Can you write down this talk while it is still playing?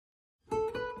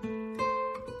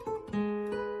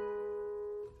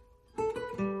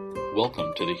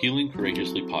Welcome to the Healing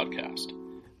Courageously podcast,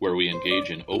 where we engage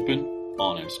in open,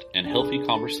 honest, and healthy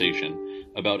conversation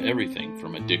about everything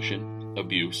from addiction,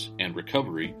 abuse, and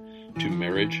recovery to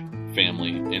marriage,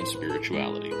 family, and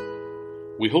spirituality.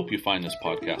 We hope you find this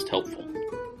podcast helpful.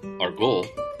 Our goal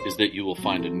is that you will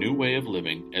find a new way of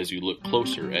living as you look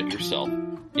closer at yourself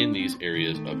in these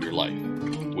areas of your life,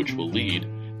 which will lead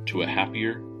to a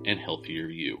happier and healthier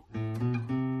you.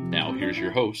 Now here's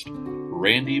your host,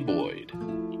 Randy Boyd.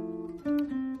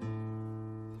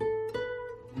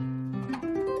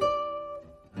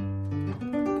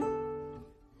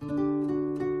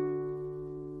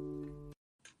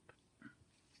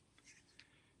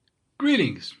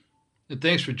 Greetings, and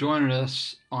thanks for joining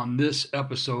us on this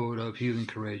episode of Healing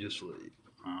Courageously.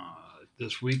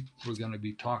 This week, we're going to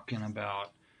be talking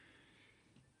about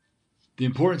the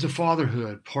importance of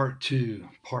fatherhood, part two.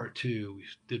 We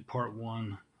did part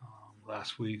one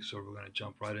last week, so we're going to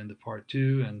jump right into part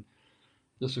two. And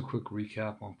just a quick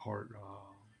recap on part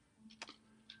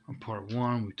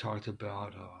one. We talked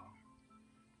about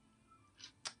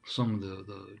some of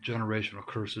the generational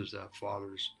curses that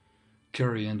fathers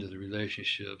carry into the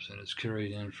relationships, and it's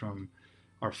carried in from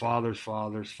our fathers.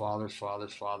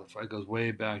 It goes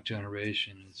way back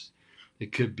generations.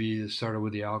 It could be, it started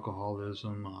with the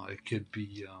alcoholism. It could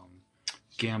be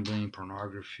gambling,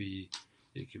 pornography.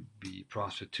 It could be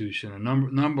prostitution. A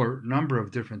number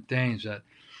of different things that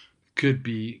could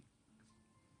be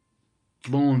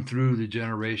flowing through the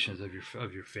generations of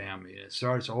your family. And it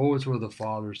starts always with the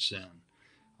father's sin.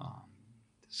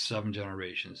 7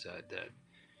 generations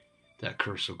that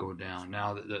curse will go down.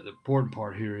 Now, the important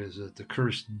part here is that the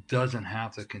curse doesn't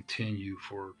have to continue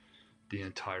for the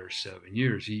entire 7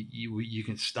 years. You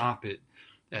can stop it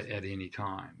at any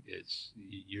time. It's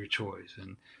your choice.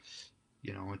 And,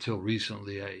 until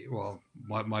recently,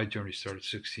 my journey started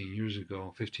 16 years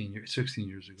ago.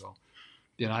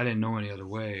 Then I didn't know any other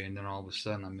way. And then all of a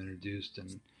sudden I'm introduced.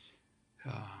 And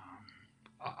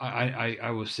I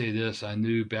will say this, I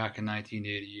knew back in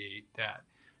 1988 that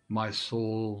my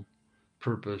sole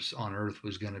purpose on earth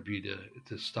was going to be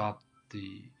to stop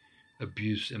the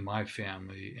abuse in my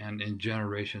family and in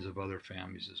generations of other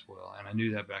families as well. And I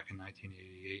knew that back in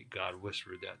 1988. God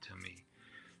whispered that to me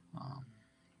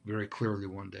very clearly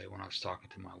one day when I was talking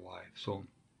to my wife. So,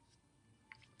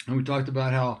 and we talked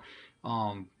about how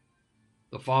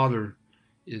the father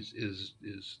is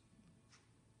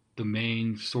the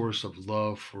main source of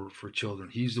love for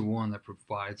children. He's the one that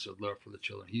provides the love for the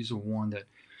children. He's the one that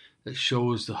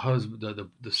shows the husband,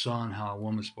 the son, how a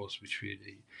woman's supposed to be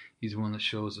treated. He's the one that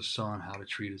shows the son how to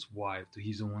treat his wife.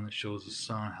 He's the one that shows the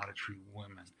son how to treat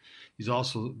women. He's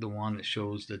also the one that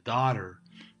shows the daughter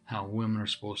how women are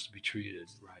supposed to be treated,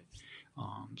 right?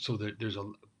 So that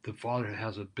the father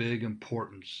has a big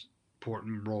important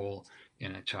role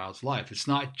in a child's life. It's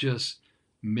not just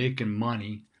making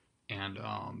money and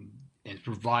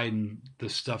providing the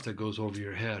stuff that goes over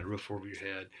your head, a roof over your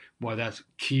head. While that's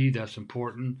key, that's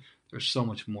important, there's so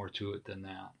much more to it than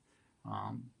that.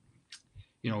 And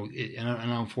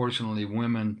unfortunately,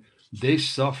 women, they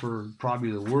suffer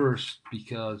probably the worst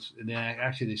because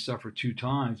they suffer 2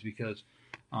 times because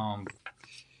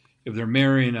if they're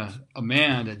marrying a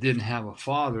man that didn't have a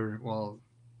father, well,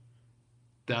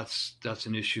 that's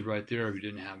an issue right there if you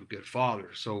didn't have a good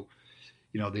father. So,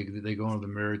 they go into the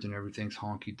marriage and everything's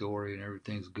honky-dory and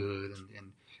everything's good.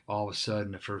 And all of a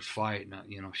sudden, the first fight,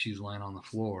 she's laying on the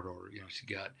floor or, she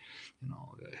got,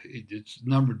 it's a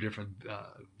number of different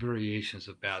variations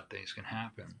of bad things can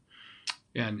happen.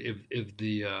 And if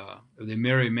they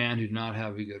marry a man who did not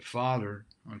have a good father,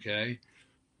 okay,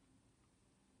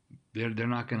 they're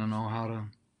not going to know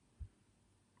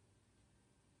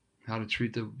how to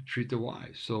treat the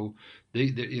wife. So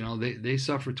they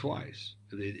suffer twice.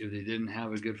 If they didn't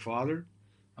have a good father,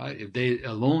 right? If they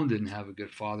alone didn't have a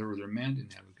good father, or their man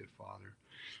didn't have a good father,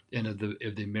 and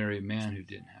if they marry a man who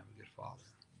didn't have a good father,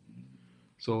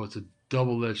 so it's a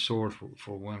double-edged sword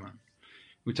for women.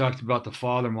 We talked about the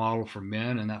father model for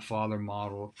men, and that father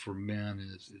model for men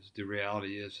is the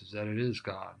reality is that it is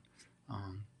God.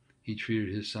 He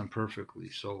treated his son perfectly.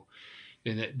 So.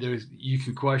 And you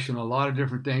can question a lot of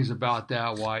different things about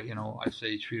that. Why, I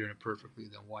say he treated him perfectly.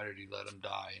 Then why did he let him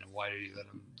die? Why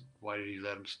did he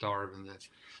let him starve and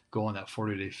go on that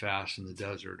 40-day fast in the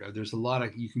desert? There's a lot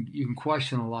of you can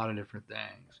question a lot of different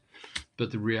things,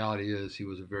 but the reality is he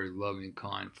was a very loving,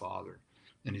 kind father,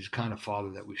 and he's the kind of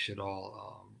father that we should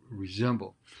all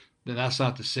resemble. Then that's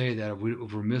not to say that if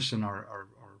we're missing our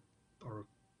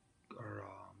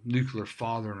nuclear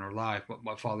father in our life.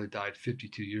 My father died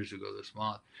 52 years ago this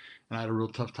month, and I had a real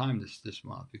tough time this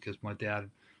month because my dad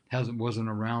wasn't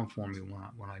around for me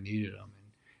when I needed him.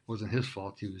 And wasn't his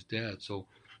fault. He was dead. So,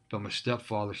 but my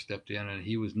stepfather stepped in, and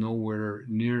he was nowhere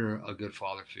near a good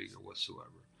father figure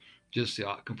whatsoever. Just the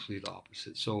complete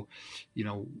opposite. So, you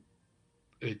know,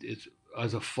 it's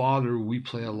as a father, we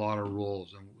play a lot of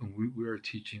roles, and we are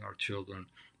teaching our children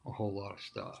a whole lot of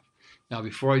stuff. Now,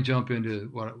 before I jump into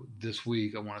what this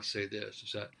week, I want to say this: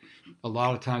 is that a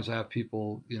lot of times I have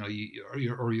people, you know,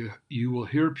 you will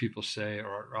hear people say,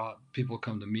 or people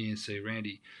come to me and say,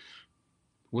 Randy,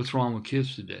 what's wrong with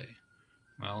kids today?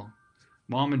 Well,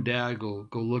 mom and dad, go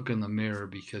look in the mirror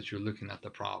because you're looking at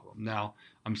the problem. Now,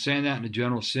 I'm saying that in a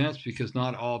general sense because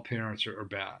not all parents are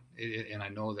bad, and I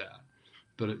know that.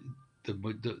 But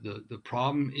the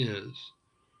problem is,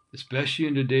 especially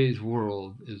in today's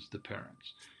world, is the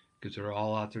parents, because they're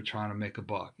all out there trying to make a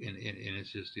buck, and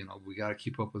it's just, you know, we got to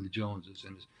keep up with the Joneses,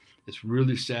 and it's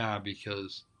really sad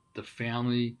because the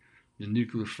family, the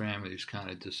nuclear family, is kind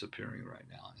of disappearing right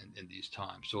now in these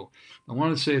times. So I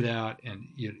want to say that, and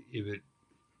if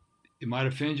it might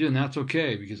offend you, and that's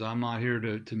okay, because I'm not here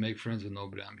to make friends with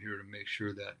nobody. I'm here to make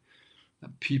sure that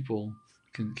people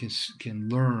can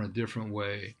learn a different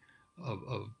way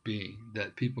of being,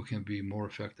 that people can be more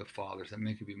effective fathers, that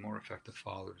men can be more effective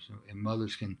fathers, and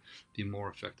mothers can be more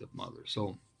effective mothers.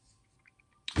 So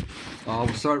we'll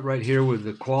start right here with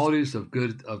the qualities of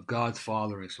God's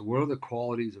fathering. So what are the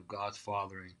qualities of God's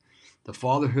fathering? The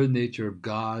fatherhood nature of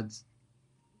God.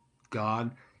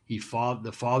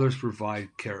 The fathers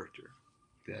provide character.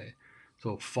 Okay,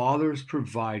 so fathers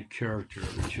provide character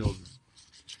of the children.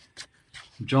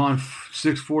 John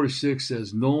 6:46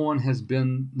 says, no one has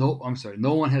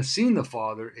seen the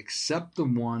Father except the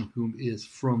one whom is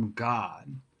from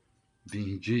God,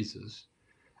 being Jesus.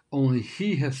 Only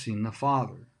he has seen the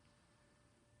Father.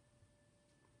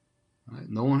 Right?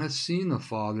 No one has seen the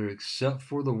Father except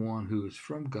for the one who is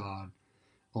from God.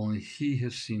 Only he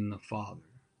has seen the Father.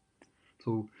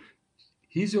 So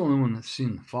he's the only one that's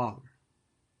seen the Father.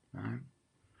 Right?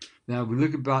 Now,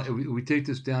 we take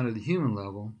this down to the human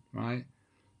level, right?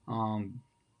 How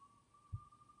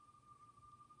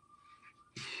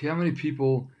many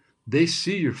people, they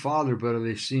see your father, but are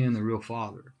they seeing the real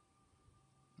father?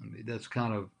 I mean, that's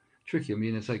kind of tricky. I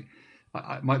mean, it's like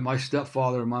my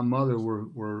stepfather and my mother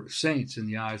were saints in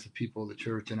the eyes of people of the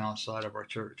church and outside of our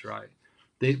church, right?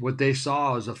 What they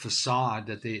saw was a facade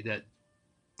that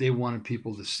they wanted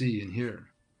people to see and hear.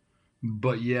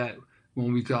 But yet,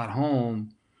 when we got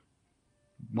home,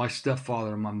 my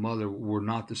stepfather and my mother were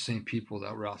not the same people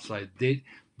that were outside. They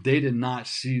did not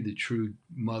see the true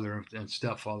mother and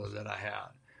stepfather that I had.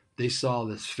 They saw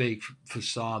this fake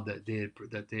facade that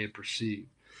they had perceived.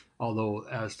 Although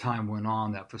as time went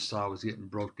on, that facade was getting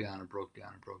broke down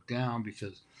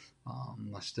because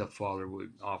my stepfather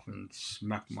would often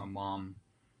smack my mom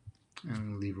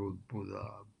and leave her with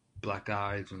black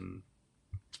eyes, and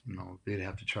you know, they'd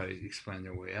have to try to explain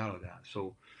their way out of that.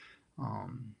 So.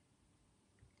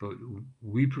 But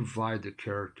we provide the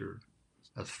character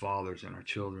as fathers in our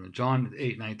children. John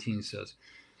 8:19 says,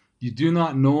 you do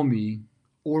not know me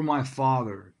or my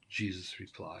Father, Jesus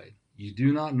replied. You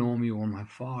do not know me or my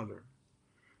Father.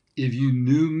 If you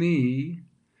knew me,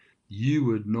 you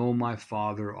would know my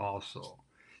Father also.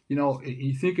 You know,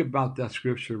 you think about that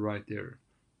scripture right there.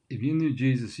 If you knew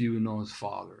Jesus, you would know his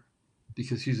Father,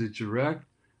 because he's a direct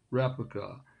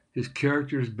replica. His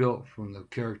character is built from the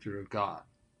character of God.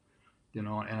 You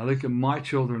know, and I look at my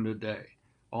children today.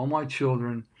 All my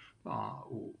children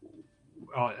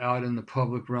out in the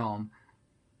public realm,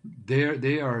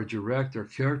 they are direct. Their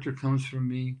character comes from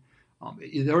me.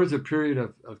 There was a period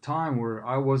of time where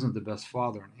I wasn't the best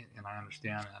father, and I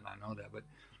understand that, and I know that. But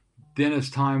then as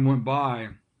time went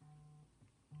by,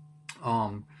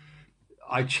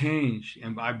 I changed,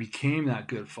 and I became that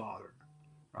good father,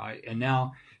 right? And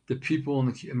now the people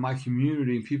in my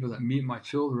community, and people that meet my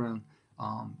children,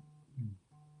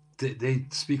 they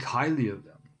speak highly of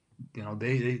them. You know,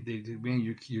 they man,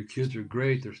 your kids are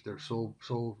great. They're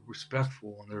so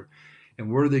respectful,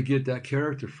 and where do they get that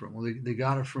character from? Well, they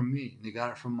got it from me. They got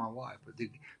it from my wife, but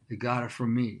they got it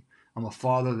from me. I'm a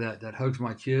father that hugs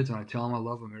my kids, and I tell them I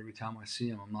love them every time I see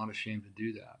them. I'm not ashamed to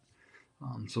do that.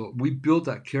 So we built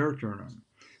that character in them.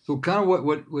 So kind of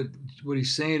what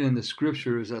he's saying in the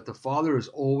scripture is that the Father is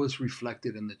always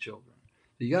reflected in the children.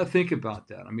 You got to think about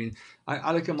that. I mean,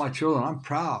 I look at my children. I'm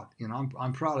proud. You know,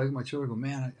 I'm proud. I look at my children. And go,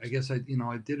 man, I guess I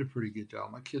did a pretty good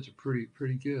job. My kids are pretty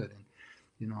good, and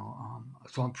you know,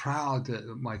 so I'm proud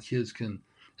that my kids can,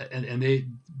 and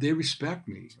they respect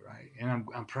me, right? And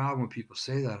I'm proud when people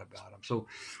say that about them. So,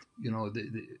 you know,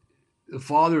 the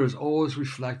Father is always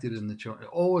reflected in the children.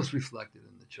 Always reflected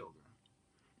in the children,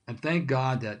 and thank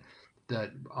God that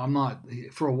I'm not.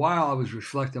 For a while, I was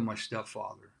reflecting my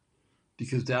stepfather.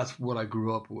 because that's what I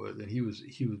grew up with. And he was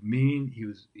mean. He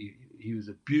was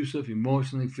abusive,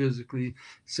 emotionally, physically,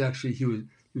 sexually. He was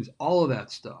all of that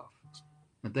stuff.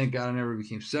 And thank God I never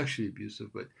became sexually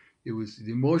abusive, but it was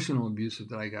the emotional abusive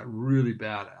that I got really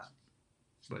bad at.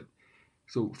 But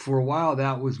so for a while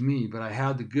that was me, but I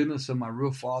had the goodness of my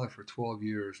real father for 12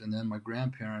 years, and then my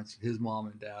grandparents, his mom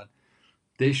and dad,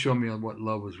 they showed me what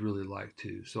love was really like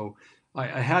too. So I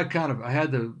had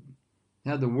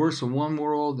the worst of one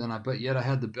world, but yet I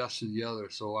had the best of the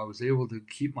other. So I was able to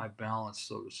keep my balance,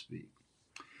 so to speak.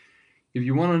 If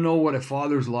you want to know what a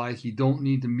father's like, you don't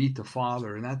need to meet the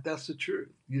father, and that's the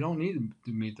truth. You don't need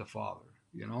to meet the father.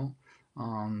 You know,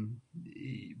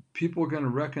 people are going to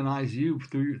recognize you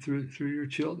through your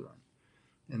children,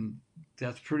 and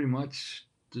that's pretty much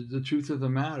the truth of the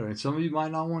matter. And some of you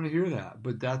might not want to hear that,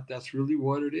 but that's really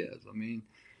what it is. I mean,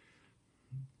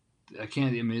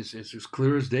 it's as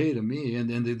clear as day to me. And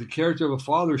the character of a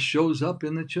father shows up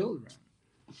in the children.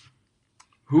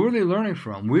 Who are they learning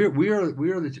from? We are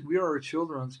our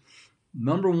children's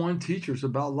number one teachers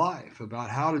about life, about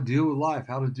how to deal with life,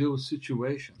 how to deal with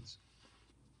situations.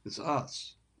 It's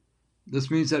us.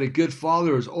 This means that a good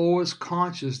father is always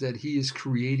conscious that he is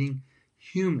creating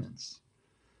humans.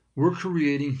 We're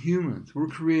creating humans. We're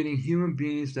creating human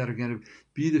beings that are going to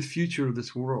be the future of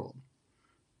this world.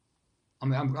 I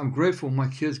mean, I'm grateful my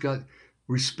kids got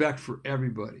respect for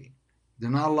everybody. They're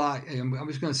not like, I'm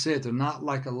just going to say it, they're not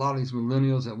like a lot of these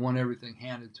millennials that want everything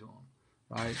handed to them,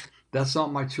 right? That's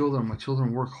not my children. My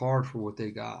children work hard for what they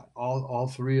got, all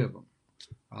three of them,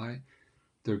 right?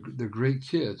 They're great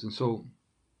kids. And so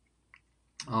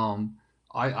I'm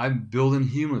building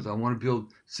humans. I want to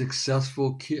build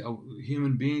successful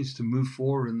human beings to move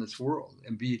forward in this world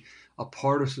and be a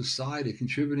part of society, a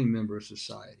contributing member of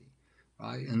society,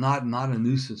 right? And not a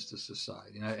nuisance to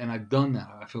society. And I've done that.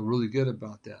 I feel really good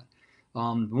about that.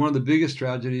 One of the biggest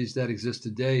tragedies that exists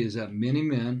today is that many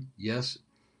men, yes,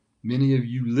 many of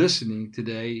you listening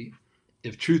today,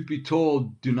 if truth be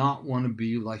told, do not want to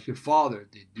be like your father.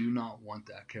 They do not want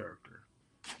that character.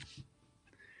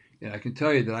 And I can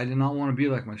tell you that I did not want to be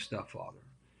like my stepfather.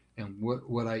 And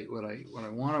what I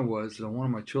wanted was that I wanted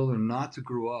my children not to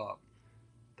grow up.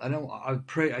 I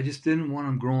just didn't want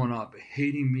them growing up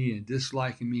hating me and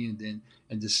disliking me and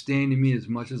disdaining me as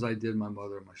much as I did my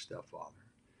mother and my stepfather.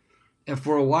 And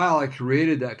for a while, I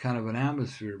created that kind of an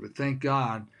atmosphere. But thank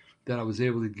God that I was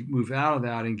able to move out of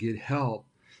that and get help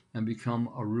and become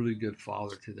a really good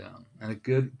father to them and a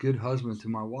good husband to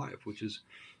my wife, which is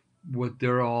what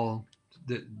they're all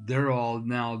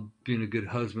now being a good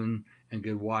husband and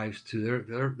good wives to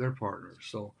their partners.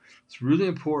 So it's really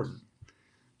important.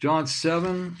 John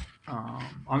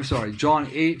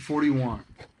 8:41.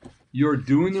 You're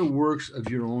doing the works of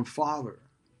your own father.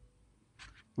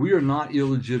 We are not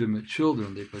illegitimate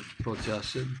children, they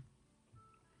protested.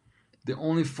 The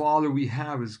only father we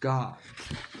have is God.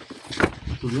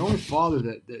 So the only father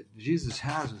that Jesus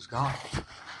has is God,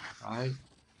 right?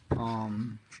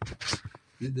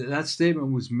 That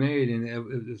statement was made in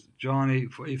John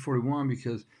 8:41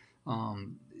 because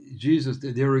Jesus,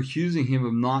 they were accusing him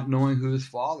of not knowing who his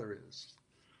father is.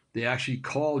 They actually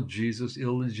called Jesus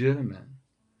illegitimate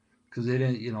because they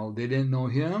didn't know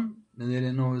him and they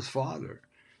didn't know his father.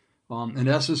 In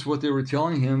essence, what they were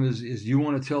telling him is you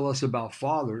want to tell us about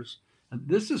fathers, and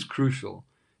this is crucial.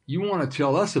 You want to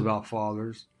tell us about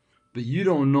fathers, but you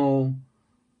don't know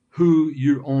who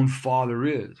your own father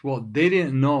is. Well, they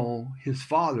didn't know his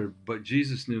father, but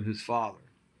Jesus knew his father.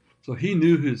 So he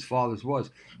knew who his father was.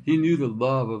 He knew the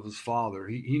love of his father.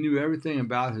 He knew everything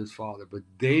about his father, but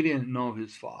they didn't know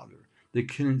his father. They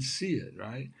couldn't see it,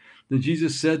 right? Then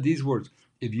Jesus said these words,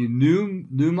 if you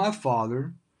knew my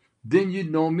father, then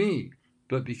you'd know me.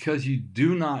 But because you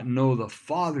do not know the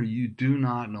Father, you do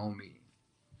not know me.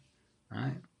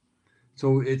 Right?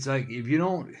 So it's like if you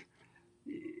don't,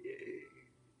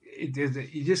 you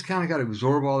just kind of got to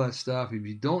absorb all that stuff. If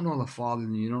you don't know the Father,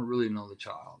 then you don't really know the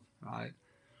child. Right?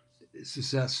 It's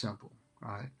just that simple.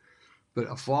 Right?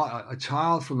 But a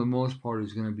child, for the most part,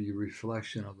 is going to be a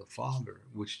reflection of the Father,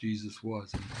 which Jesus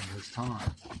was in his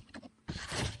time.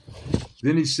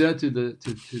 Then he said to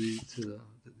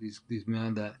these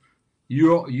men that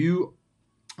you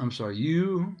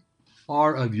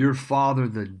are of your father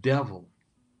the devil.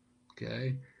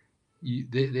 Okay,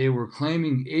 they were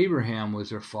claiming Abraham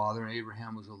was their father, and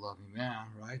Abraham was a loving man,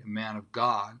 right, a man of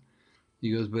God.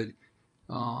 He goes, but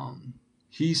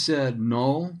he said,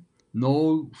 no,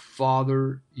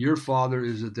 father, your father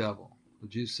is the devil. But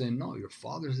Jesus saying, no, your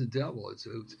father is the devil.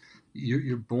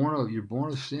 You're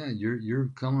born of sin.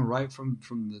 You're coming right from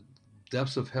the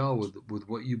depths of hell with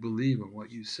what you believe and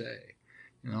what you say,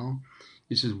 you know.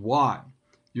 He says, why?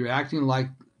 You're acting like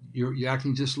you're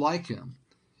acting just like him.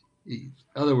 In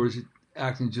other words,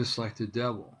 acting just like the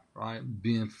devil, right?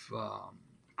 Being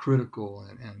critical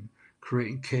and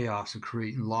creating chaos and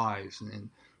creating lies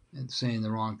and saying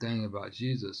the wrong thing about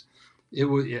Jesus. It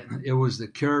was the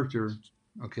character,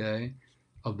 okay,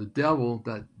 of the devil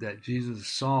that Jesus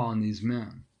saw in these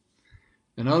men.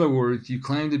 In other words, you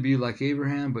claim to be like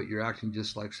Abraham, but you're acting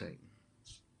just like Satan.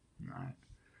 Right?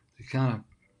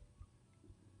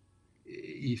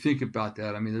 You think about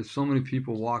that. I mean, there's so many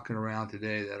people walking around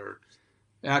today that are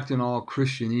acting all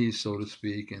Christianese, so to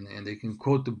speak, and they can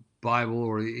quote the Bible,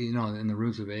 or in the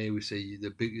rooms of AA we say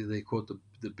they quote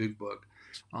the big book,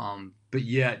 but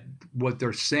yet what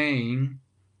they're saying,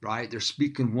 right? They're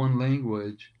speaking one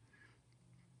language,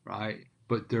 right?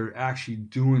 But they're actually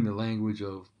doing the language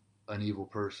of an evil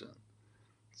person.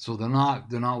 So they're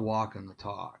not walking the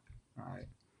talk, right?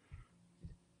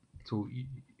 So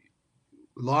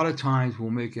a lot of times we'll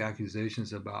make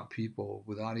accusations about people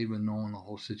without even knowing the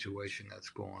whole situation that's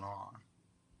going on.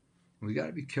 And we got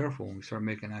to be careful when we start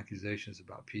making accusations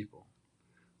about people.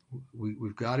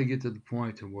 We've got to get to the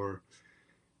point to where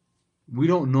we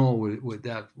don't know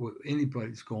what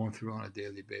anybody's going through on a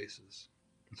daily basis.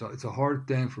 So it's a hard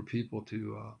thing for people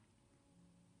to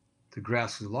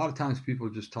grasp. Because a lot of times people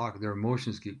just talk, their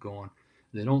emotions get going.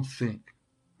 They don't think,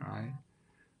 right?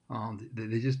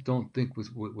 They just don't think with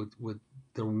what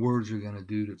their words are going to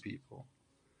do to people.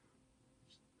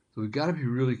 So we've got to be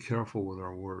really careful with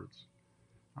our words,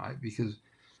 right? Because,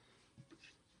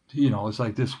 it's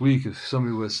like this week, if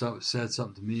somebody would have said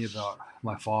something to me about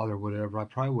my father or whatever, I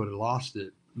probably would have lost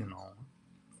it,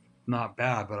 not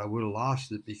bad, but I would have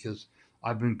lost it because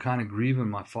I've been kind of grieving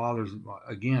my father's,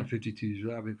 again, 52 years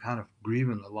old, I've been kind of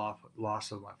grieving the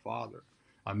loss of my father.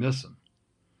 I miss him,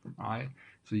 all right?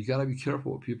 So you got to be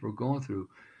careful what people are going through.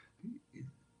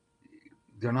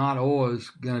 They're not always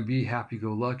going to be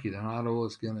happy-go-lucky. They're not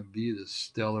always going to be the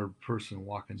stellar person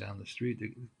walking down the street.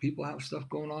 People have stuff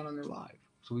going on in their life.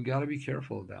 So we got to be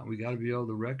careful of that. We got to be able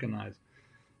to recognize,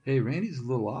 hey, Randy's a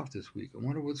little off this week. I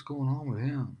wonder what's going on with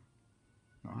him.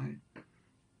 All right?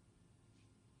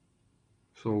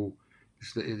 So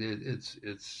it's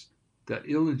that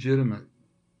illegitimate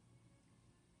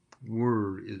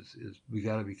word is we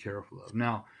got to be careful of.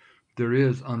 Now, there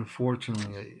is,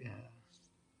 unfortunately,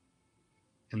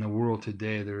 in the world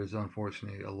today, there is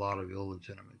unfortunately a lot of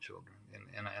illegitimate children,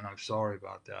 and I'm sorry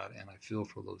about that, and I feel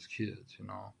for those kids.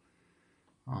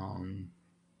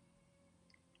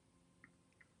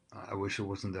 I wish it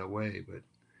wasn't that way, but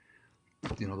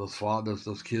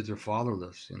those kids are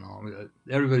fatherless.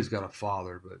 Everybody's got a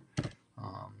father, but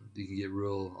you can get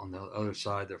real on the other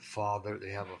side. They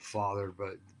have a father,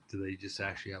 but do they just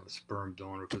actually have a sperm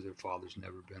donor because their father's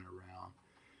never been around?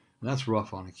 And that's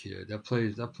rough on a kid. That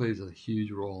plays a huge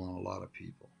role in a lot of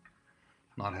people,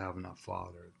 not having that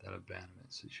father, that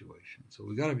abandonment situation. So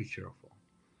we got to be careful.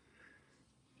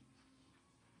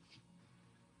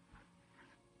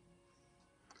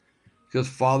 Because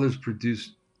fathers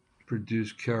produce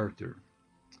character.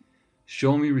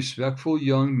 Show me respectful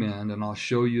young men, and I'll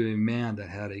show you a man that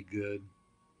had a good,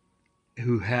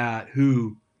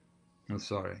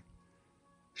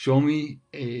 Show me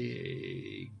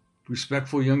a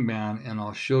respectful young man, and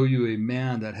I'll show you a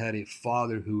man that had a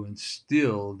father who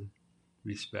instilled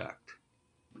respect.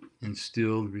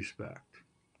 Instilled respect.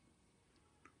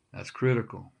 That's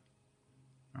critical.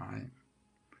 All right.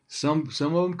 Some of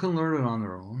them can learn it on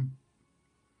their own,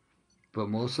 but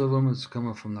most of them is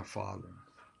coming from their father.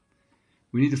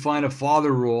 We need to find a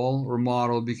father role or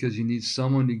model because you need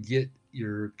someone to get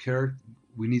your character.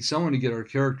 We need someone to get our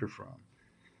character from.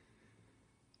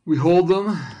 We told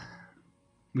them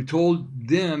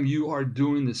you are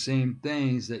doing the same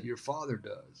things that your father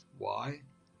does. Why?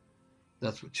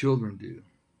 That's what children do.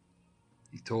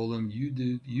 He told them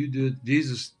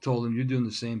Jesus told them you're doing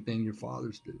the same thing your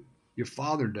fathers do. Your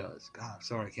father does. God, I'm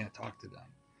sorry, I can't talk today.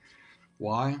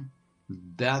 Why?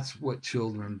 That's what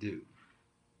children do.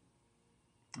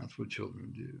 That's what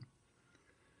children do.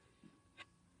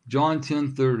 John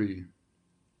 10:30.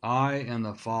 I and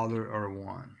the Father are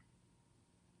one.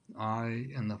 I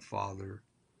and the Father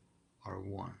are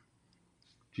one.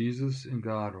 Jesus and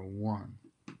God are one.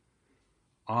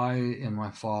 I and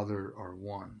my Father are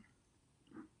one.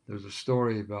 There's a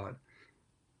story about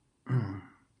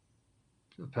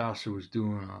the pastor was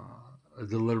doing a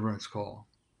deliverance call,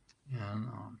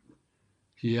 and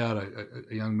he had a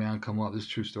young man come up. This is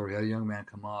a true story. He had a young man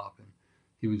come up, and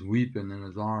he was weeping in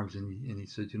his arms, and he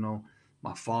said,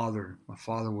 my father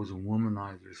was a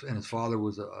womanizer, and his father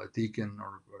was a deacon,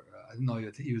 or no,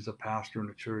 he was a pastor in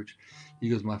the church. He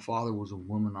goes, my father was a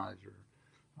womanizer.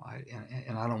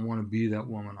 And I don't want to be that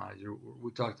womanizer.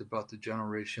 We talked about the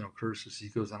generational curses. He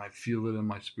goes, and I feel it in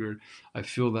my spirit. I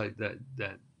feel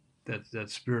that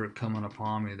spirit coming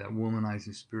upon me, that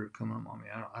womanizing spirit coming upon me.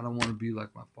 I don't want to be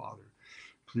like my father.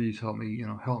 Please help me,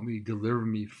 help me, deliver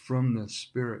me from this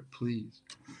spirit, please.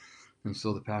 And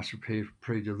so the pastor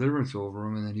prayed deliverance over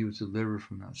him, and then he was delivered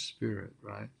from that spirit,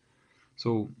 right?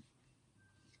 So,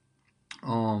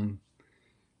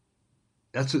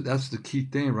 that's the key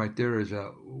thing right there, is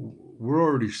that we're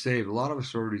already saved. A lot of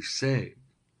us are already saved.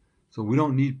 So we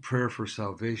don't need prayer for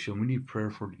salvation. We need prayer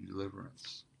for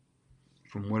deliverance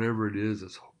from whatever it is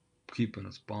that's keeping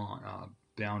us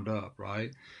bound up,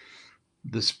 right?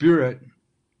 The spirit,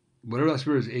 whatever that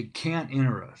spirit is, it can't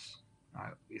enter us.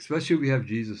 Right? Especially if we have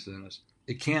Jesus in us.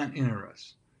 It can't enter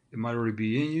us. It might already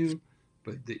be in you,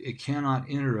 but it cannot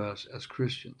enter us as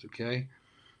Christians, okay?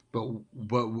 But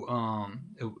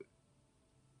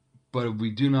if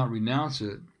we do not renounce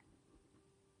it,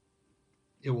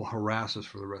 it will harass us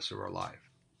for the rest of our life.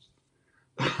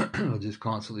 It'll just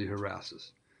constantly harass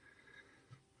us.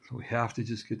 So we have to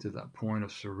just get to that point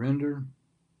of surrender.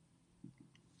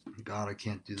 God, I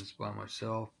can't do this by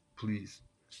myself. Please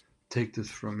take this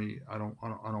from me. I don't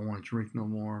want to drink no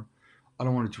more. I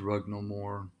don't want to drug no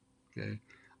more. Okay?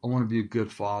 I want to be a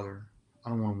good father. I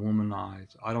don't want to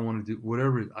womanize. I don't want to do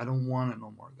whatever. I don't want it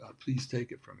no more. God, please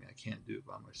take it from me. I can't do it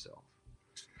by myself.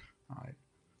 All right,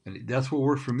 and that's what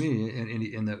worked for me. And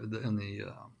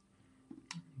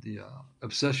the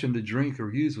obsession to drink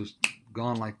or use was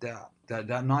gone like that.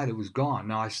 That night it was gone.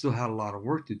 Now I still had a lot of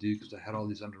work to do because I had all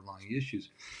these underlying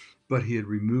issues, but he had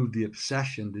removed the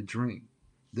obsession to drink.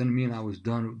 Didn't mean I was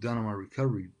done on my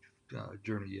recovery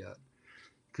journey yet.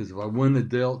 Because if I wouldn't have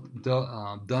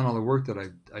done all the work that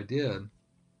I did,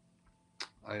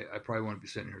 I probably wouldn't be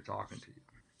sitting here talking to you.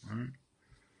 All right?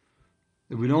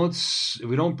 If we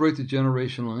don't break the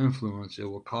generational influence, it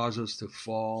will cause us to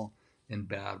fall in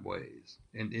bad ways.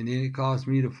 And it caused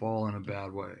me to fall in a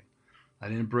bad way. I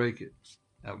didn't break it.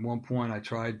 At one point, I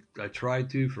tried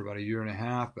to for about a year and a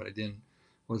half, but I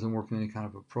wasn't working any kind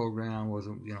of a program.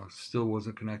 Still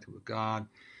wasn't connected with God.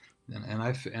 And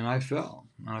I fell.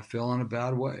 And I fell in a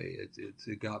bad way.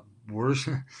 It got worse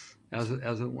as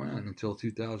it went until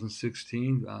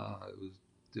 2016.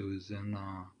 It was in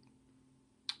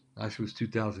actually it was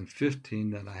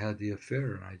 2015 that I had the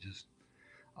affair, and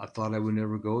I thought I would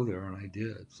never go there, and I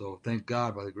did. So thank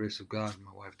God, by the grace of God,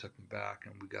 my wife took me back,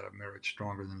 and we got a marriage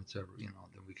stronger than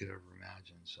than we could ever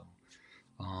imagine. So,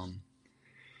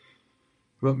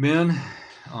 but men.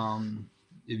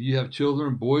 If you have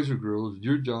children, boys or girls,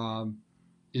 your job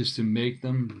is to make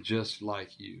them just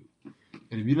like you.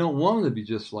 And if you don't want them to be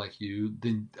just like you,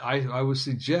 then I would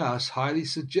highly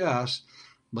suggest,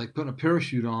 like putting a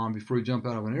parachute on before you jump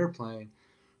out of an airplane,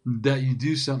 that you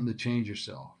do something to change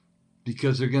yourself.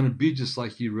 Because they're going to be just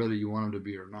like you, whether you want them to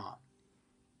be or not.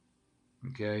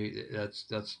 Okay? That's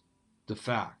the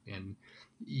fact. And,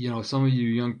 some of you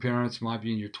young parents might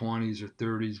be in your 20s or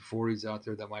 30s, 40s out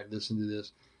there that might listen to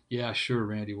this. Yeah, sure,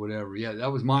 Randy, whatever. Yeah,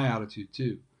 that was my attitude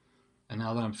too. And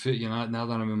now that I'm fit, now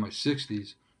that I'm in my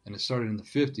 60s and it started in the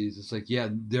 50s, it's like, yeah,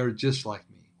 they're just like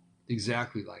me,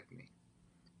 exactly like me.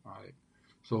 All right.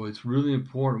 So it's really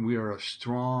important. We are a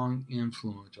strong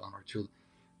influence on our children.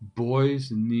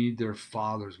 Boys need their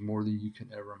fathers more than you can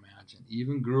ever imagine.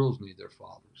 Even girls need their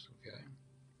fathers. Okay.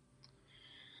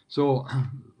 So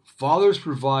fathers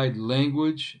provide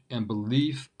language and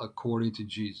belief according to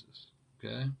Jesus.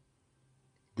 Okay.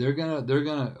 They're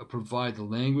gonna provide the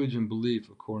language and belief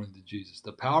according to Jesus.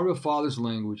 The power of a father's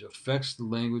language affects the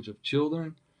language of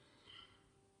children,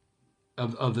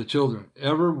 of the children.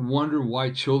 Ever wonder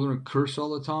why children curse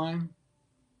all the time?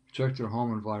 Check their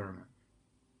home environment.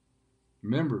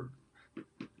 Remember,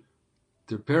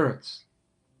 their parents.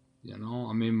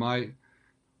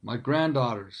 My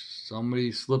granddaughters,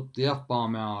 somebody slipped the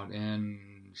F-bomb out,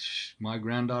 and my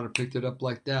granddaughter picked it up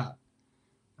like that.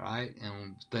 Right,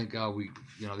 and thank God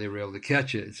they were able to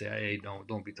catch it and say, "Hey,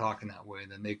 don't be talking that way."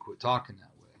 And then they quit talking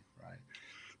that way, right?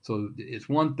 So it's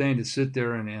one thing to sit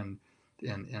there and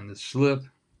to slip,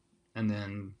 and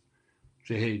then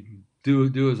say, "Hey,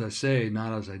 do as I say,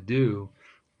 not as I do,"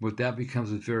 but that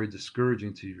becomes very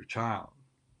discouraging to your child.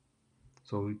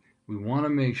 So we want to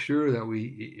make sure that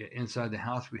we inside the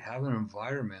house we have an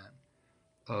environment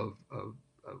of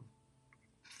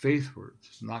faith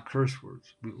words, not curse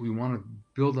words. We want to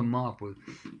build them up with,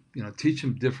 teach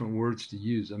them different words to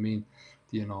use. I mean,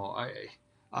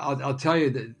 I'll tell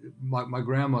you that my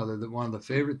grandmother, that one of the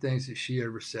favorite things that she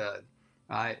ever said,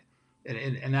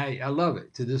 And I love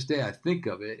it. To this day, I think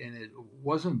of it, and it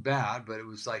wasn't bad, but it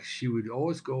was like she would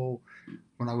always go,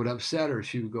 when I would upset her,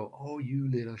 she would go, "Oh, you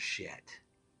little shit."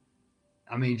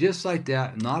 I mean, just like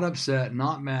that, not upset,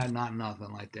 not mad, not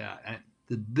nothing like that. And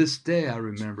to this day, I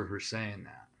remember her saying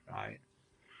that, right?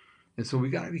 And so we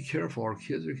got to be careful. Our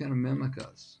kids are going to mimic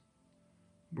us.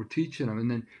 We're teaching them,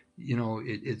 and then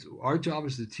it's our job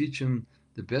is to teach them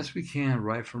the best we can,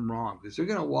 right from wrong, because they're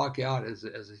going to walk out as they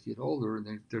get older,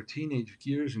 and their teenage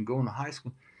years and go into high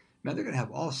school. Man, they're going to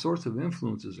have all sorts of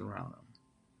influences around them.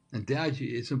 And Dad,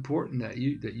 it's important that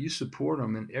you support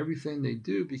them in everything they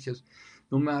do, because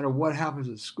no matter what happens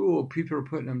at school, people are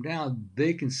putting them down.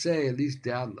 They can say, "At least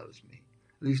Dad loves me.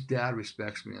 At least Dad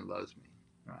respects me and loves me."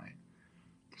 Right?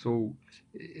 So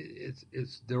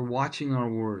it's they're watching our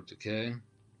words. Okay.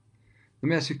 Let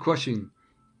me ask you a question.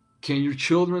 Can your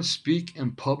children speak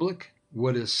in public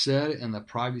what is said in the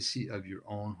privacy of your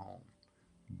own home,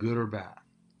 good or bad?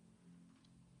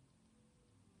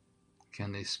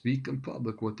 Can they speak in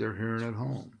public what they're hearing at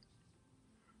home?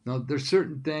 Now, there's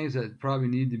certain things that probably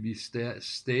need to be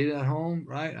stayed at home,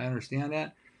 right? I understand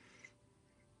that.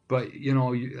 But,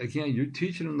 again, you're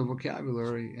teaching them the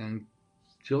vocabulary, and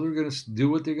children are going to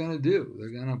do what they're going to do. They're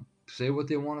going to say what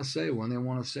they want to say when they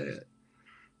want to say it.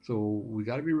 So we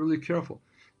got to be really careful.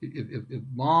 If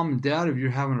mom and dad, if you're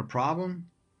having a problem,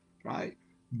 right?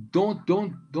 Don't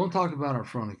talk about it in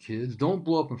front of kids. Don't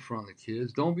blow up in front of the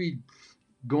kids. Don't be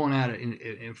going at it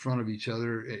in front of each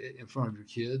other, in front of your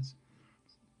kids.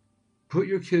 Put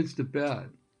your kids to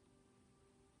bed.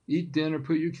 Eat dinner,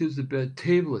 put your kids to bed,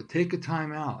 table it, take a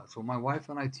time out. So my wife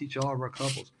and I teach all of our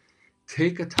couples,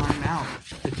 take a time out.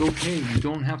 It's okay. You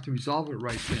don't have to resolve it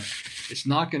right then. It's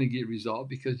not going to get resolved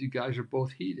because you guys are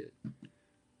both heated.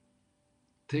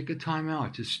 Take a time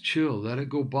out. Just chill. Let it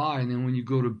go by. And then when you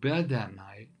go to bed that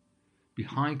night,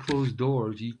 behind closed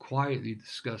doors, you quietly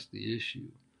discuss the issue.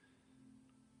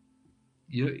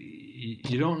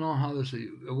 You don't know how this,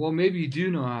 well, maybe you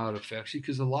do know how it affects you,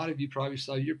 because a lot of you probably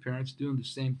saw your parents doing the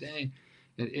same thing.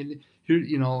 And here,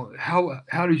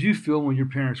 how did you feel when your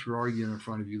parents were arguing in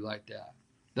front of you like that?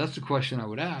 That's the question I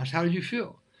would ask. How did you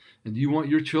feel? And do you want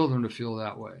your children to feel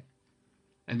that way?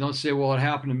 And don't say, well, it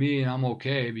happened to me and I'm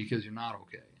okay, because you're not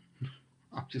okay.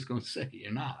 I'm just going to say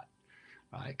you're not,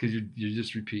 right? Because you're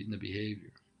just repeating the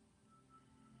behavior.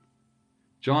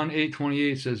 John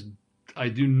 8:28 says, I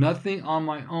do nothing on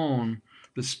my own,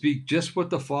 but speak just what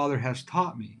the Father has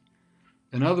taught me.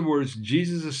 In other words,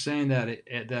 Jesus is saying that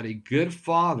a good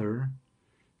father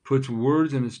puts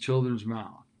words in his children's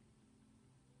mouth.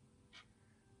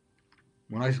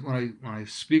 When I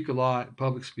speak a lot,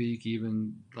 public speak,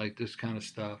 even like this kind of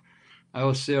stuff, I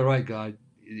always say, all right, God,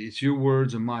 it's your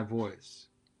words and my voice.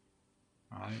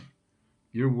 All right?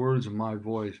 Your words and my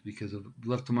voice, because if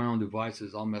left to my own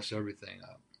devices, I'll mess everything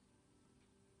up.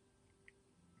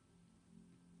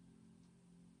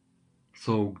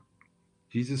 So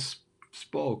Jesus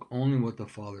spoke only what the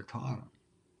Father taught him.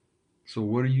 So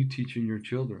what are you teaching your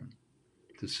children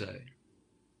to say?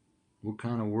 What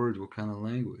kind of words, what kind of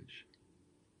language?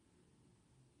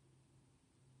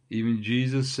 Even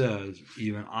Jesus says,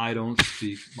 even I don't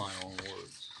speak my own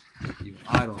words. Even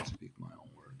I don't speak my own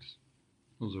words.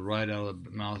 Those are right out of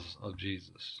the mouth of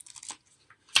Jesus.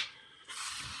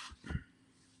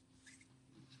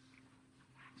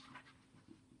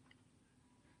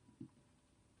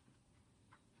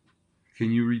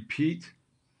 Can you repeat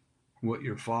what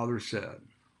your Father said?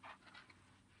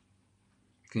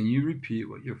 Can you repeat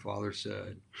what your Father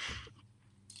said?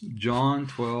 John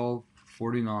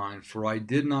 12:49, for I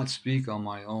did not speak on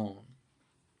my own,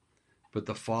 but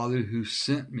the Father who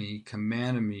sent me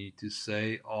commanded me to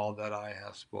say all that I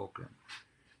have spoken.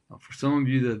 Now, for some of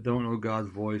you that don't know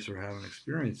God's voice or haven't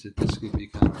experienced it, this could be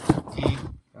kind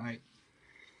of, right?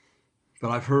 But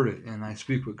I've heard it, and I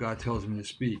speak what God tells me to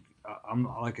speak. I'm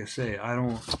like I say, I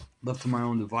don't, left to my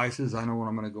own devices, I know what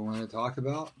I'm going to go in and talk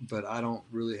about, but I don't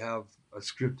really have a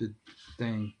scripted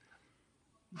thing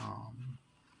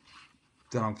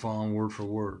that I'm following word for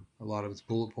word. A lot of it's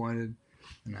bullet pointed,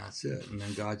 and that's it. And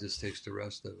then God just takes the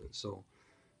rest of it. So,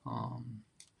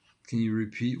 can you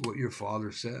repeat what your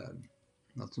Father said?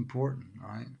 That's important,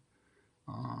 right?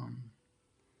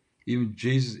 Even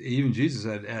Jesus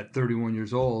at 31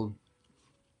 years old,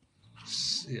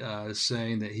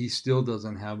 saying that he still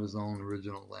doesn't have his own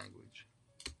original language.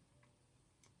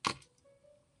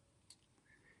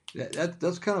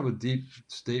 That's kind of a deep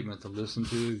statement to listen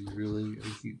to.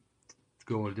 If you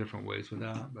go in different ways with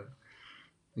that, but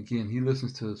again, he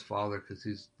listens to his Father because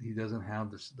he doesn't have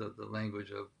the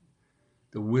language of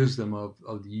the wisdom of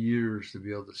the years to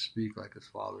be able to speak like his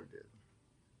Father did.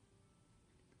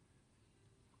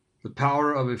 The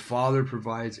power of a father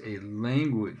provides a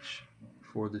language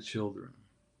for the children.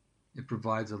 It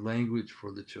provides a language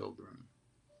for the children.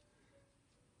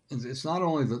 And it's not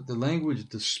only the language,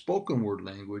 the spoken word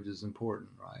language is important,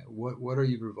 right? What are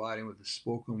you providing with the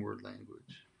spoken word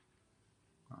language?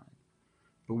 Right?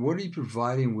 But what are you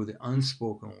providing with the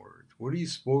unspoken words? What are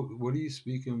you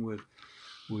speaking with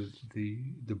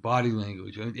the body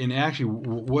language? And actually,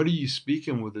 what are you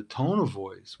speaking with the tone of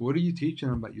voice? What are you teaching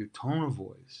them about your tone of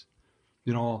voice?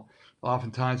 You know,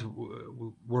 oftentimes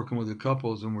we're working with the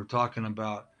couples and we're talking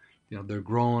about, you know, they're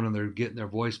growing and they're getting their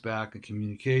voice back and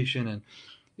communication, and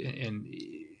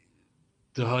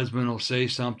the husband will say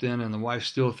something and the wife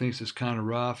still thinks it's kind of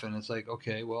rough, and it's like,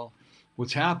 okay, well,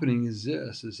 what's happening is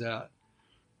that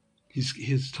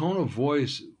his tone of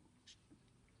voice.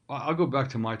 I'll go back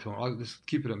to my tone. I'll just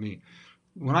keep it at me.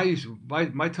 When I used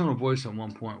my tone of voice at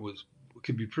one point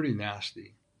could be pretty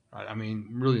nasty. Right? I mean,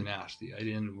 really nasty.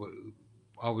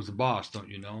 I was the boss, don't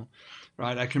you know?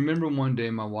 Right? I can remember one day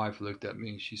my wife looked at me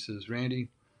and she says, "Randy,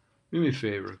 do me a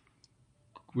favor.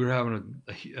 We were having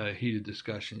a heated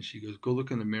discussion." She goes, "Go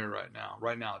look in the mirror right now.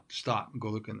 Right now, stop and go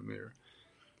look in the mirror."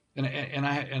 And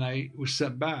I was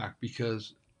set back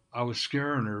because I was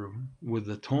scaring her with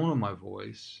the tone of my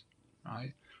voice,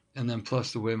 right? And then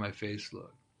plus the way my face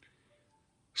looked.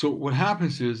 So what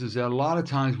happens is that a lot of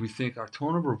times we think our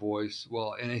tone of our voice,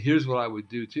 well, and here's what I would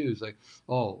do too, is like,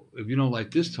 oh, if you don't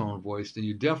like this tone of voice, then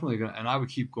you're definitely going to, and I would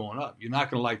keep going up. You're not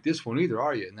going to like this one either,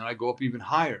 are you? And then I go up even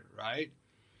higher, right?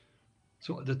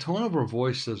 So the tone of our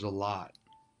voice says a lot,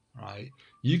 right?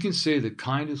 You can say the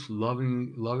kindest,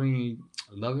 lovingest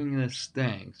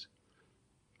things,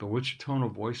 but what's your tone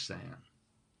of voice saying?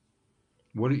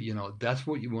 That's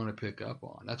what you want to pick up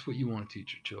on. That's what you want to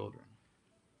teach your children.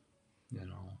 You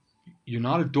know, you're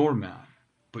not a doormat,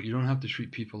 but you don't have to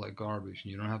treat people like garbage,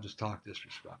 and you don't have to talk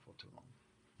disrespectful to them.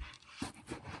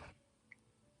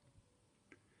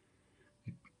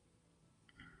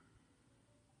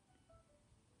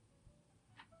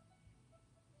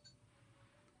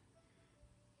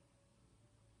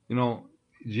 You know,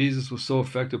 Jesus was so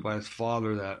affected by his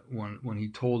Father that when he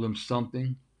told him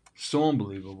something so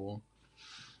unbelievable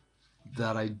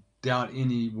that I doubt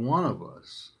any one of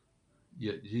us,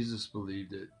 yet Jesus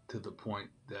believed it to the point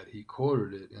that he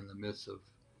quoted it in the midst of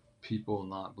people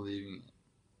not believing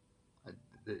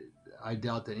it. I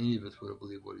doubt that any of us would have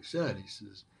believed what he said. He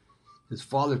says, his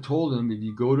Father told him, if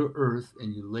you go to earth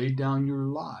and you lay down your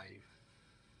life,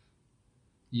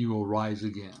 you will rise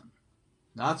again.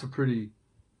 Now that's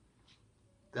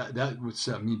that would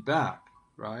set me back,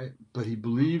 right? But he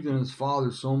believed in his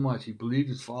Father so much. He believed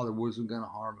his Father wasn't going to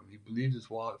harm him. He believed his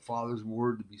Father's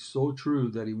word to be so true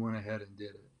that he went ahead and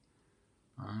did it.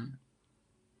 All right?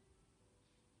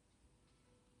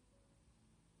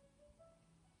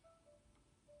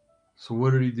 So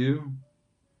what did he do?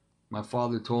 My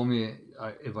Father told me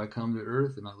if I come to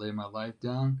earth and I lay my life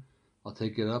down, I'll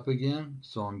take it up again.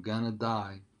 So I'm going to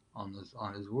die on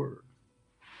his word.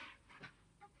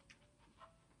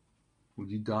 Would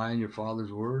you die in your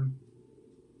Father's word?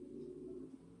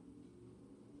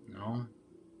 No.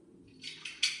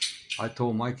 I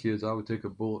told my kids I would take a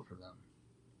bullet for them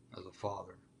as a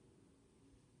father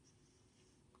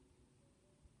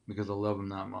because I love them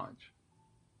that much.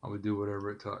 I would do whatever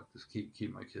it took to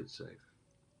keep my kids safe.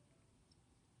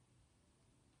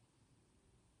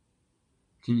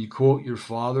 Can you quote your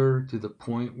Father to the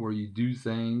point where you do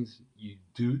things you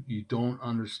don't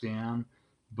understand,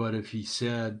 but if he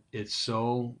said it's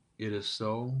so, it is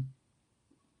so?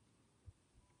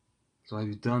 So have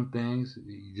you done things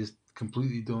you just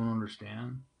completely don't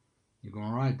understand? You're going,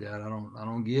 all right, Dad, I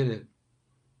don't get it.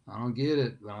 I don't get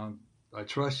it. I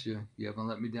trust you. You haven't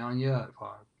let me down yet,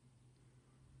 Pop.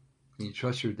 Can you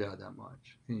trust your dad that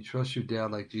much? Can you trust your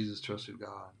dad like Jesus trusted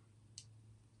God?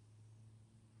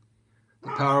 The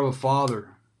power of a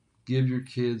father. Give your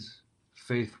kids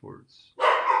faith words,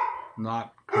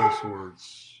 not curse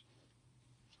words.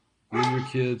 Give your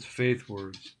kids faith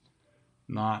words,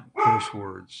 not curse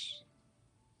words.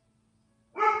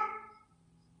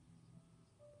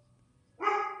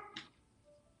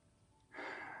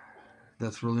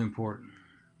 That's really important.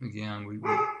 Again, we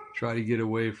try to get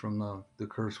away from the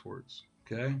curse words.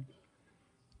 Okay?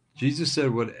 Jesus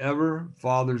said whatever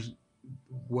fathers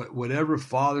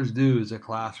do is a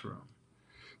classroom.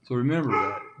 So remember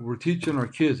that. We're teaching our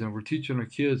kids, and we're teaching our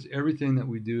kids everything that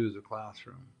we do is a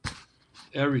classroom.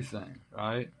 Everything,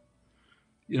 right?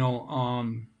 You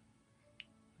know,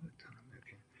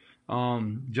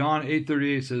 John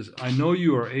 8:38 says, I know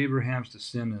you are Abraham's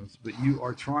descendants, but you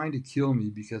are trying to kill me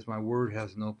because my word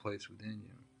has no place within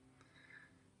you.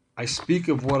 I speak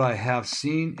of what I have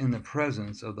seen in the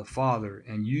presence of the Father,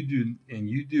 and you do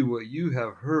what you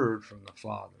have heard from the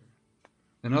Father.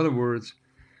 In other words,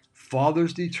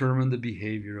 fathers determine the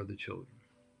behavior of the children.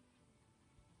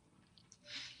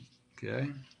 Okay?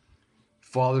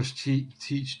 Fathers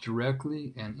teach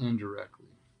directly and indirectly.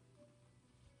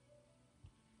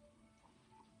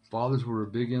 Fathers were a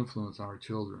big influence on our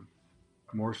children,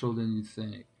 more so than you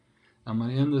think. I'm going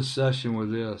to end this session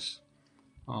with this.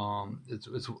 It's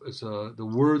the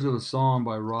words of a song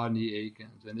by Rodney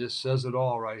Aikens, and this says it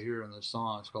all right here in the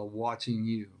song. It's called "Watching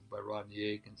You" by Rodney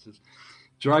Aikens. It's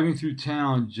driving through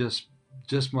town, just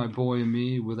my boy and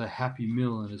me, with a Happy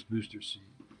Meal in his booster seat,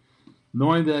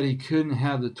 knowing that he couldn't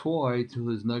have the toy till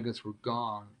his nuggets were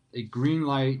gone. A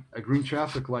green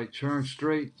traffic light turned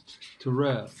straight to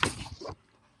red.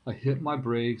 I hit my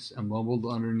brakes and mumbled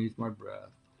underneath my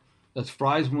breath. As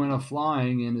fries went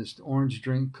a-flying and his orange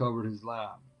drink covered his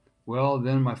lap. Well,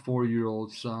 then my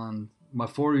 4-year-old said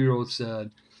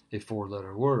a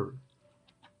 4-letter word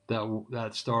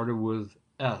that started with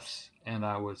S, and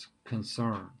I was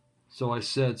concerned. So I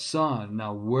said, "Son,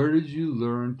 now where did you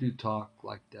learn to talk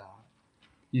like that?"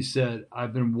 He said,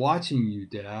 "I've been watching you,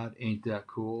 Dad. Ain't that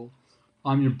cool?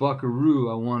 I'm your buckaroo.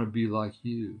 I want to be like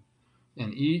you.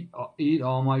 And eat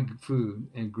all my food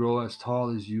and grow as tall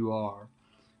as you are.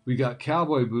 We got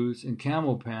cowboy boots and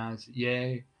camel pants.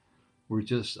 Yay, we're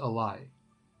just alike.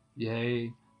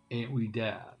 Yay, ain't we,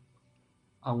 Dad?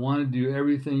 I want to do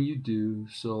everything you do,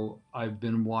 so I've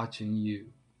been watching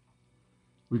you."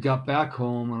 We got back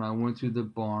home and I went to the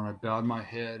barn. I bowed my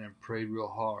head and prayed real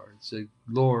hard. Said,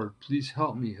 "Lord, please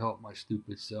help me help my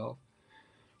stupid self."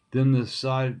 Then this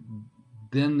side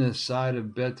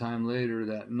of bedtime later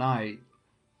that night,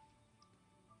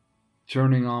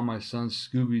 turning on my son's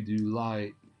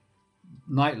Scooby-Doo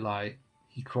nightlight,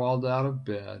 he crawled out of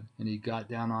bed and he got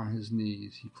down on his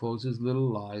knees. He closed his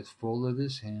little eyes, folded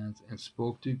his hands, and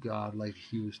spoke to God like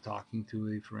he was talking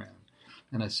to a friend.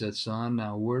 And I said, "Son,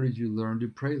 now where did you learn to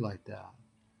pray like that?"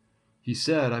 He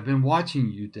said, "I've been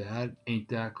watching you, Dad. Ain't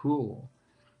that cool?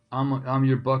 I'm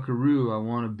your buckaroo. I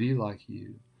want to be like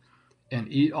you. And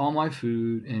eat all my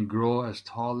food and grow as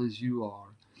tall as you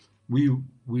are. We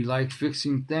like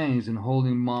fixing things and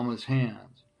holding Mama's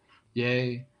hands.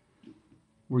 Yay,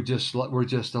 we're just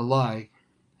alike.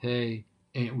 Hey,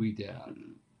 ain't we, Dad?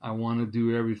 I want to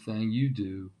do everything you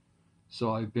do,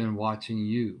 so I've been watching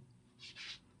you."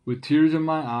 With tears in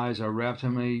my eyes, I wrapped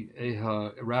him in a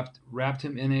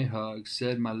hug,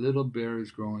 said, "My little bear is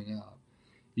growing up."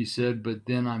 He said, "But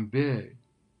then I'm big.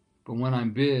 But when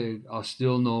I'm big, I'll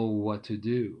still know what to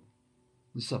do."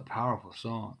 This is a powerful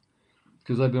song.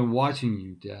 "Because I've been watching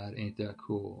you, Dad. Ain't that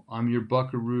cool? I'm your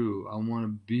buckaroo. I want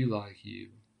to be like you.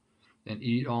 And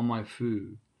eat all my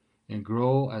food. And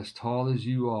grow as tall as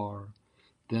you are.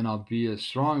 Then I'll be as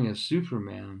strong as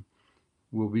Superman.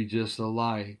 We'll be just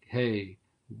alike. Hey,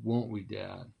 won't we,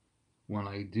 Dad? When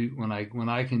I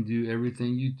can do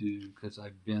everything you do, because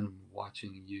I've been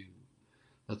watching you."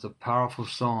 That's a powerful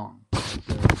song right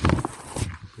there.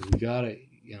 We gotta,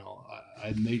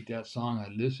 I'd make that song,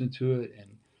 I'd listen to it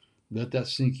and let that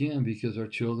sink in, because our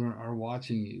children are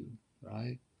watching you,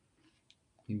 right?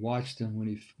 He watched them when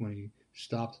he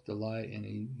stopped at the light and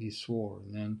he swore,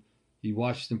 and then he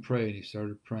watched them pray and he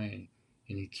started praying,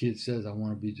 and the kid says, "I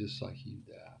want to be just like you,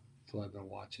 Dad. So I've been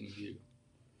watching you."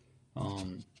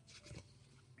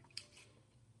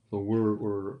 So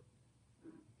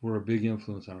we're a big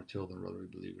influence on our children, whether we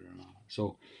believe it or not.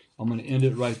 So I'm going to end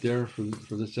it right there for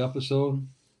this episode.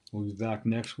 We'll be back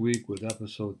next week with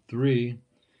episode 3.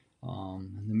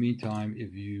 In the meantime,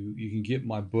 if you can get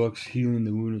my books, Healing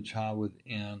the Wounded Child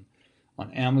Within,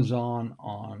 on Amazon,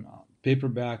 on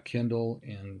paperback, Kindle,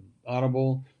 and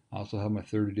Audible. I also have my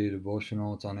 30-day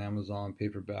devotional. It's on Amazon,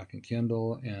 paperback, and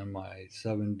Kindle, and my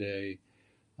 7-day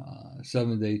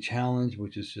challenge,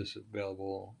 which is just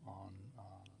available on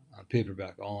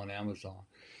paperback, all on Amazon.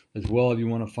 As well, if you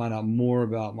want to find out more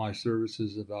about my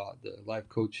services, about the life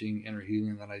coaching, inner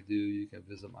healing that I do, you can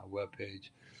visit my webpage,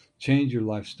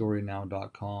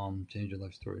 changeyourlifestorynow.com,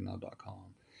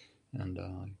 changeyourlifestorynow.com. And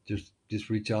just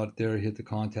reach out there, hit the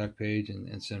contact page,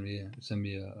 and send me an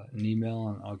email,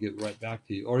 and I'll get right back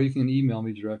to you. Or you can email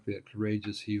me directly at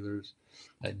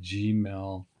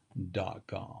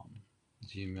courageoushealers@gmail.com.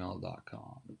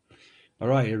 All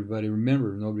right, everybody,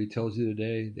 remember, nobody tells you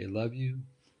today they love you.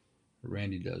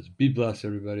 Randy does. Be blessed,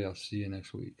 everybody. I'll see you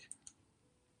next week.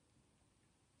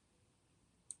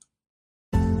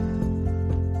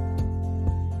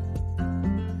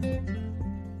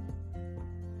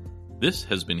 This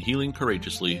has been Healing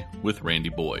Courageously with Randy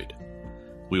Boyd.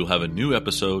 We will have a new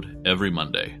episode every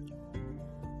Monday.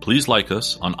 please like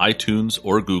us on iTunes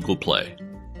or Google Play.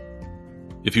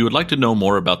 If you would like to know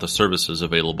more about the services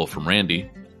available from Randy,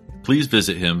 please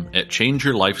visit him at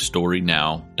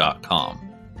changeyourlifestorynow.com.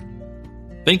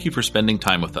 Thank you for spending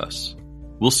time with us.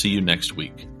 We'll see you next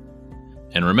week.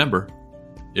 And remember,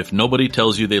 if nobody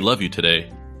tells you they love you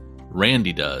today,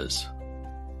 Randy does.